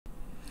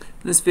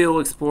In this video, we'll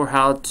explore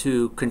how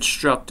to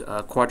construct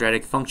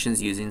quadratic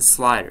functions using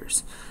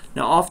sliders.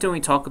 Now, often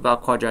we talk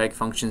about quadratic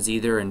functions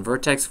either in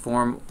vertex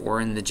form or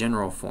in the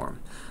general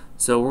form.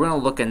 So we're going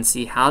to look and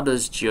see how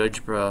does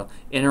Geogebra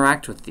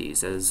interact with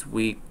these as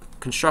we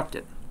construct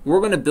it.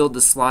 We're going to build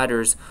the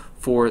sliders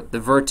for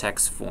the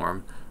vertex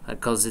form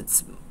because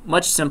it's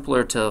much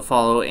simpler to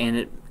follow and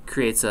it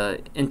creates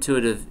an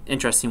intuitive,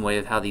 interesting way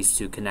of how these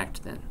two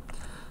connect then.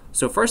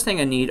 So first thing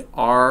I need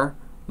are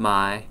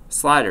my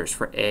sliders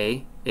for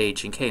A,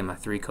 H, and K, my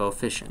three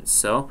coefficients.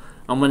 So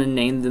I'm going to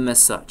name them as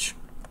such.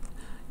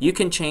 You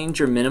can change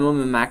your minimum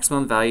and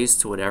maximum values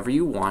to whatever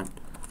you want.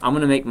 I'm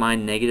going to make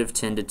mine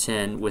 -10 to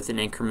 10 with an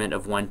increment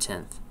of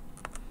 1/10.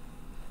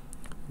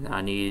 Now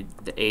I need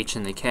the H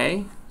and the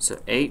K. So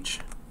H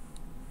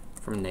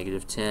from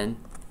 -10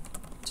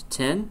 to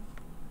 10.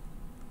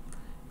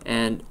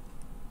 And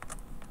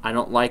I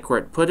don't like where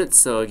it put it,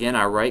 so again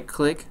I right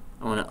click.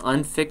 I want to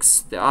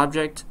unfix the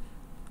object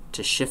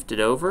to shift it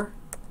over,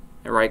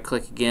 and right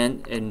click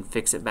again and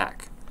fix it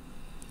back.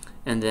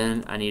 And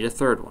then I need a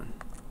third one,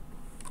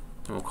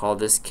 and we'll call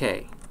this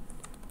K.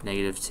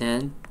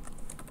 -10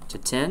 to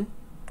 10.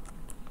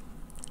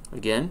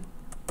 Again,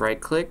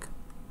 right click,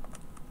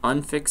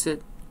 unfix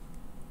it,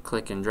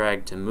 click and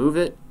drag to move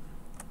it,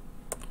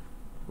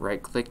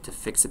 right click to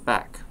fix it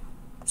back.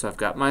 So I've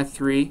got my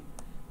three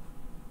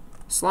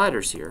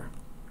sliders here.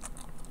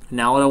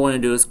 Now what I want to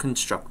do is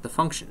construct the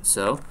function.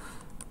 So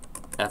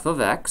f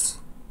of x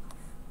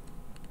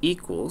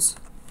equals,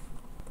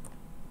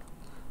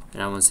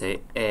 and I'm going to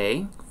say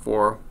a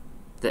for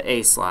the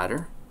a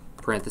slider,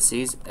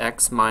 parentheses,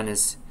 x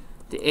minus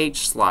the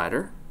h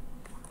slider,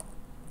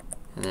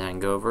 and then I can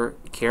go over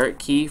caret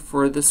key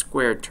for the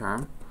squared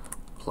term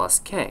plus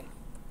k.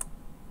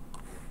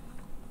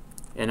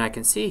 And I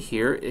can see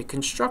here it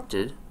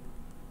constructed,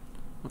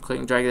 I'll click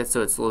and drag that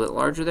so it's a little bit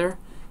larger there,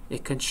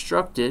 it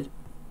constructed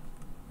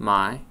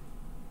my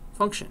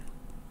function.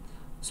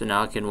 So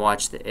now I can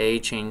watch the A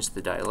change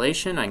the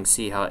dilation. I can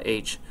see how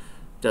H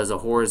does a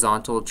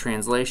horizontal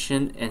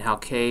translation and how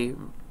K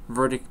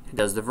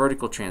does the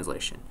vertical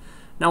translation.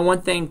 Now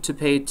one thing to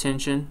pay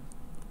attention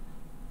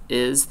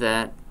is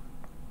that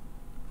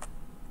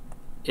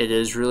it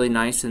is really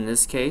nice in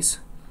this case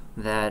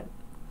that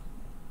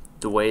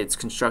the way it's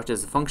constructed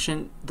as a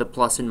function, the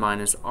plus and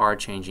minus are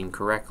changing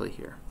correctly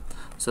here.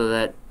 So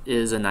that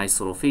is a nice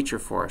little feature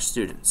for our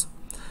students.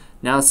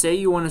 Now say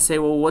you want to say,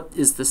 well, what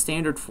is the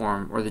standard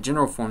form or the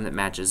general form that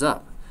matches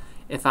up?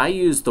 If I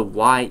use the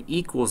y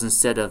equals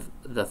instead of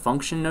the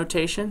function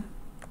notation,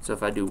 so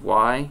if I do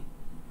y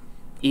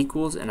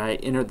equals and I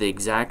enter the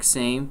exact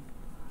same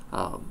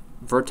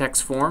vertex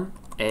form,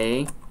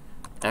 a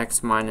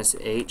x minus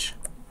h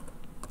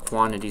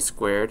quantity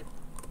squared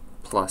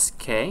plus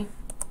k,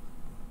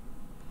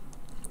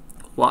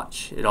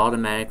 watch, it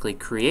automatically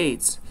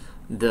creates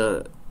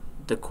the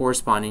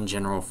corresponding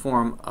general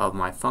form of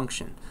my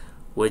function,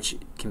 which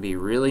can be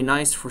really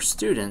nice for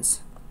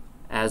students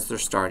as they're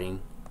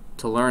starting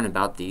to learn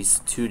about these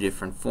two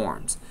different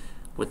forms,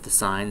 with the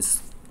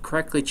signs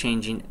correctly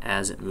changing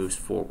as it moves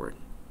forward.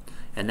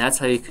 And that's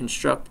how you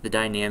construct the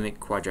dynamic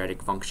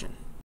quadratic function.